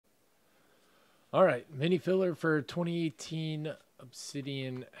All right, mini filler for 2018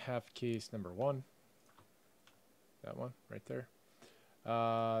 Obsidian half case number 1. That one right there.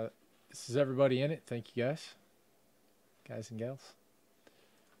 This is everybody in it. Thank you guys and gals.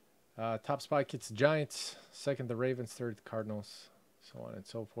 Top spot gets the Giants, second the Ravens, third the Cardinals, so on and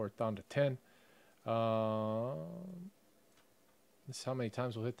so forth, down to 10. This is how many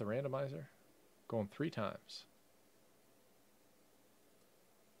times we'll hit the randomizer. Going 3 times.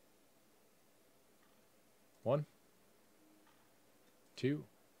 1, 2,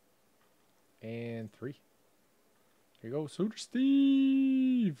 and 3. Here you go, Sooner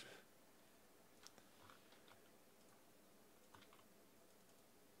Steve.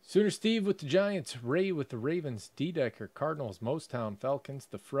 Sooner Steve with the Giants, Ray with the Ravens, D-Decker, Cardinals, Mostown, Falcons,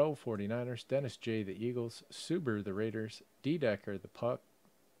 the Fro, 49ers, Dennis J, the Eagles, Suber, the Raiders, D-Decker, the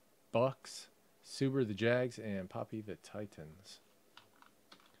Bucks, Suber, the Jags, and Poppy, the Titans.